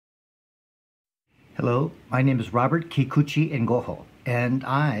Hello, my name is Robert Kikuchi-Yngojo, and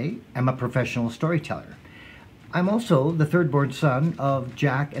I am a professional storyteller. I'm also the third-born son of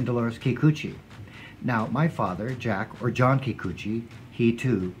Jack and Dolores Kikuchi. Now, my father, Jack, or John Kikuchi, he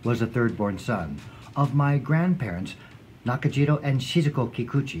too was a third-born son of my grandparents, Nakajiro and Shizuko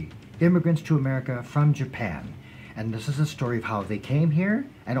Kikuchi, immigrants to America from Japan. And this is a story of how they came here,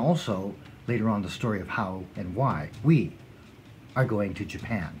 and also, later on, the story of how and why we are going to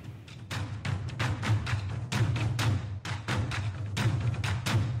Japan.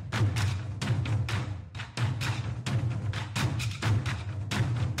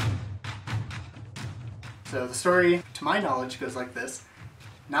 So the story, to my knowledge, goes like this.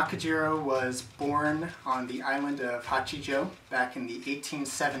 Nakajiro was born on the island of Hachijo back in the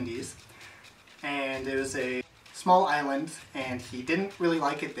 1870s, and it was a small island, and he didn't really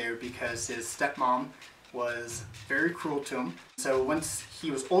like it there because his stepmom was very cruel to him. So once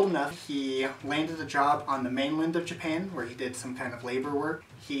he was old enough, he landed a job on the mainland of Japan where he did some kind of labor work.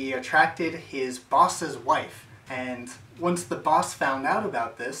 He attracted his boss's wife, and once the boss found out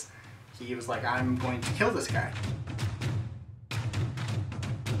about this, he was like, I'm going to kill this guy.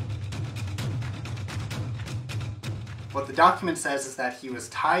 What the document says is that he was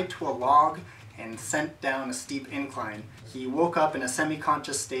tied to a log and sent down a steep incline. He woke up in a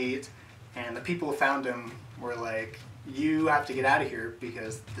semi-conscious state, and the people who found him were like, you have to get out of here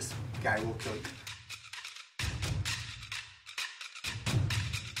because this guy will kill you.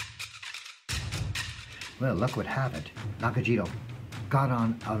 Well, luck would have it, Nakajiro got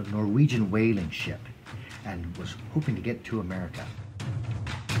on a Norwegian whaling ship and was hoping to get to America.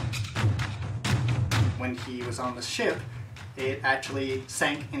 When he was on the ship, it actually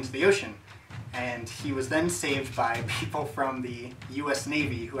sank into the ocean, and he was then saved by people from the US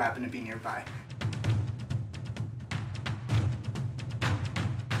Navy who happened to be nearby.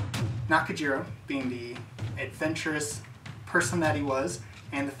 Nakajiro, being the adventurous person that he was,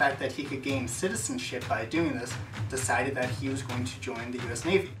 and the fact that he could gain citizenship by doing this, decided that he was going to join the US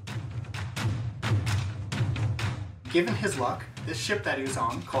Navy. Given his luck, this ship that he was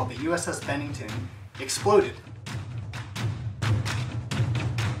on, called the USS Bennington, exploded.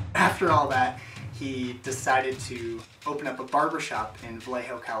 After all that, he decided to open up a barbershop in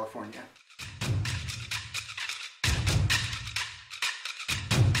Vallejo, California.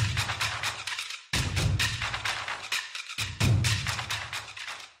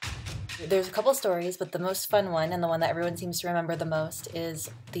 There's a couple stories, but the most fun one, and the one that everyone seems to remember the most, is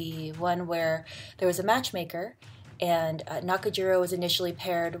the one where there was a matchmaker, and Nakajiro was initially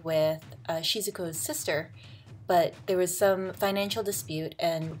paired with Shizuko's sister, but there was some financial dispute,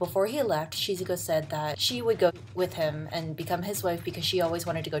 and before he left, Shizuko said that she would go with him and become his wife because she always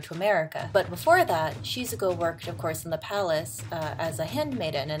wanted to go to America. But before that, Shizuko worked, of course, in the palace as a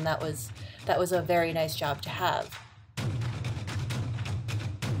handmaiden, and that was a very nice job to have.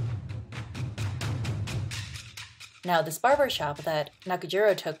 Now, this barbershop that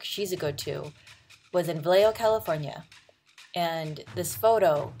Nakajiro took Shizuko to was in Vallejo, California, and this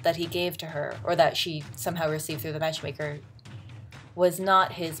photo that he gave to her, or that she somehow received through the matchmaker, was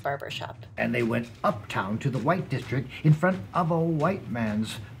not his barbershop. And they went uptown to the White District in front of a white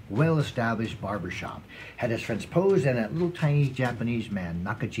man's well-established barbershop. Had his friends pose, and that little tiny Japanese man,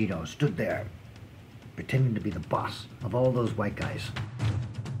 Nakajiro, stood there, pretending to be the boss of all those white guys.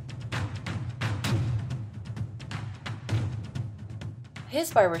 His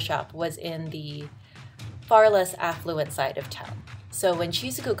barbershop was in the far less affluent side of town. So when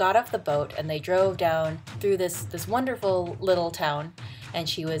Shizuko got off the boat and they drove down through this wonderful little town, and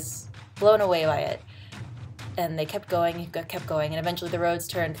she was blown away by it, and they kept going, and eventually the roads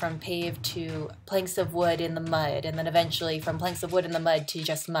turned from paved to planks of wood in the mud, and then eventually from planks of wood in the mud to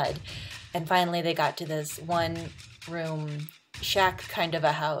just mud. And finally they got to this one-room shack kind of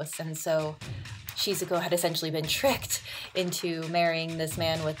a house, and so Shizuko had essentially been tricked into marrying this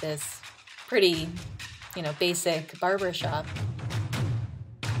man with this pretty, basic barbershop.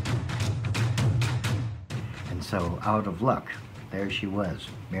 And so, out of luck, there she was,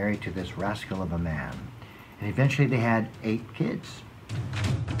 married to this rascal of a man. And eventually they had 8 kids.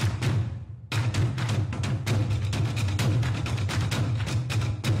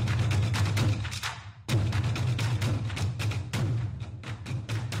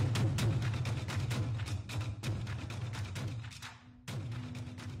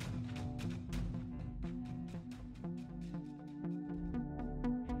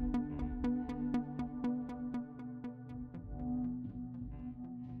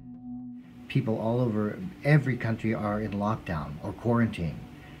 People all over every country are in lockdown or quarantine.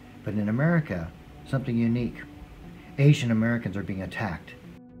 But in America, something unique. Asian Americans are being attacked.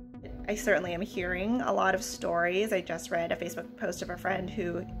 I certainly am hearing a lot of stories. I just read a Facebook post of a friend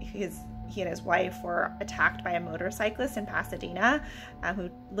who he and his wife were attacked by a motorcyclist in Pasadena, who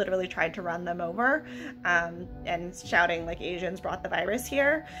literally tried to run them over, and shouting like Asians brought the virus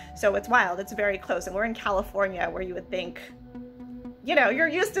here. So it's wild. It's very close. And we're in California, where you would think, you know, you're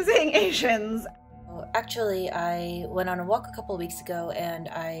used to seeing Asians. Actually, I went on a walk a couple of weeks ago, and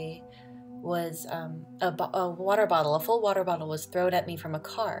I was a water bottle, a full water bottle was thrown at me from a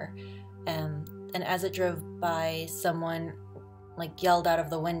car, and as it drove by, someone like yelled out of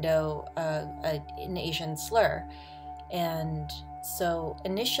the window an Asian slur. And so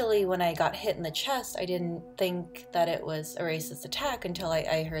initially when I got hit in the chest, I didn't think that it was a racist attack until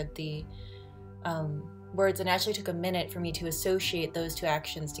I heard the words, and it actually took a minute for me to associate those two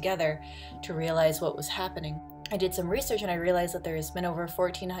actions together to realize what was happening. I did some research and I realized that there's been over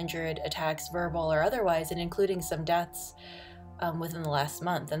 1,400 attacks, verbal or otherwise, and including some deaths within the last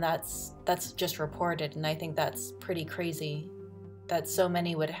month, and that's just reported, and I think that's pretty crazy that so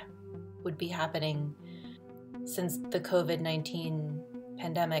many would be happening since the COVID-19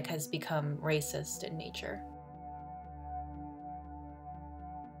 pandemic has become racist in nature.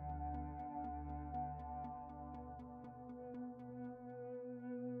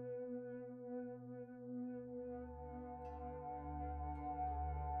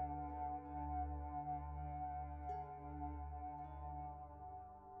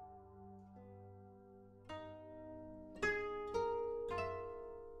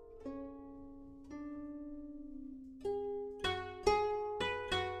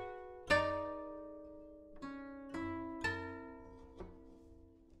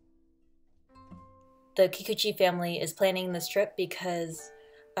 The Kikuchi family is planning this trip because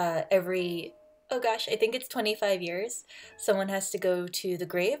every, oh gosh, I think it's 25 years, someone has to go to the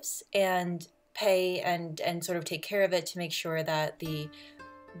graves and pay and sort of take care of it to make sure that the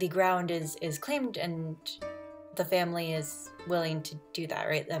ground is claimed, and the family is willing to do that,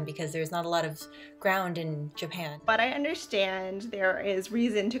 right? Because there's not a lot of ground in Japan. But I understand there is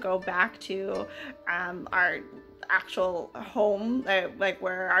reason to go back to our actual home, like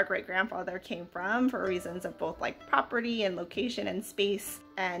where our great-grandfather came from, for reasons of both like property and location and space,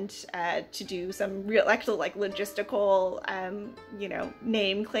 and to do some real actual like logistical you know,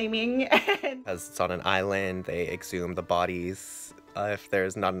 name claiming. As it's on an island, they exhume the bodies if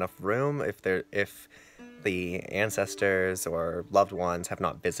there's not enough room, if the ancestors or loved ones have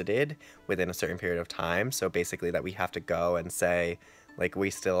not visited within a certain period of time. So basically that we have to go and say, like, we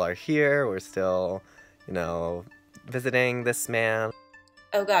still are here, we're still, you know, visiting this man.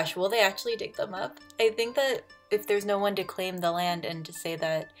 Oh gosh, will they actually dig them up? I think that if there's no one to claim the land and to say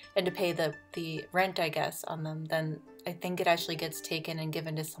that, and to pay the rent, I guess, on them, then I think it actually gets taken and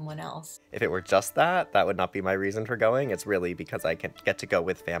given to someone else. If it were just that, that would not be my reason for going. It's really because I can get to go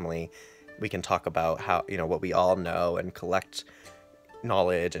with family. We can talk about how, you know, what we all know and collect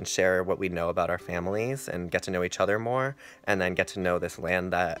knowledge and share what we know about our families and get to know each other more, and then get to know this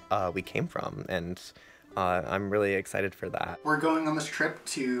land that we came from. And I'm really excited for that. We're going on this trip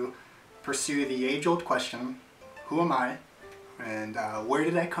to pursue the age-old question, who am I? And where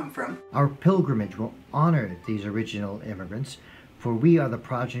did I come from? Our pilgrimage will honor these original immigrants, for we are the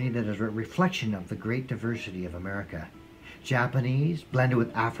progeny that is a reflection of the great diversity of America. Japanese blended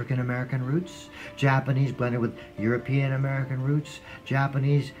with African American roots, Japanese blended with European American roots,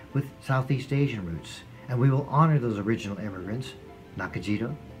 Japanese with Southeast Asian roots. And we will honor those original immigrants,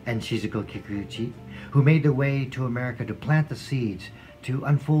 Nakajiro and Shizuko Kikuchi, who made their way to America to plant the seeds, to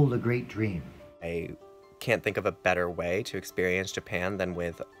unfold a great dream. I can't think of a better way to experience Japan than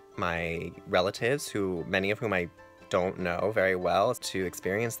with my relatives, who many of whom I don't know very well, to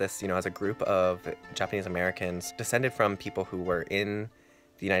experience this, you know, as a group of Japanese Americans descended from people who were in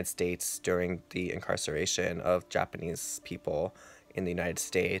the United States during the incarceration of Japanese people in the United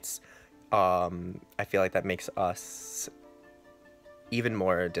States. I feel like that makes us even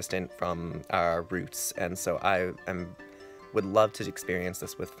more distant from our roots, and so I would love to experience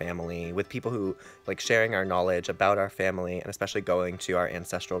this with family, with people who like sharing our knowledge about our family, and especially going to our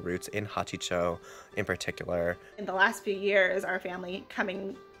ancestral roots in Hachicho in particular. In the last few years, our family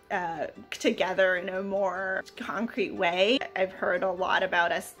coming together in a more concrete way. I've heard a lot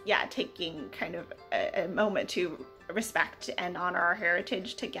about us, taking kind of a moment to respect and honor our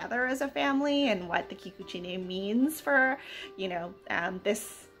heritage together as a family, and what the Kikuchi name means for, you know,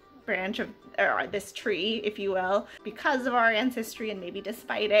 this branch of, or this tree, if you will, because of our ancestry and maybe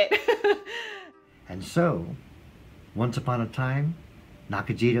despite it. And so, once upon a time,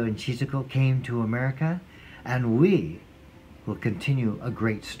 Nakajiro and Shizuko came to America, and we will continue a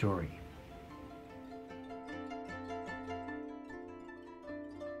great story.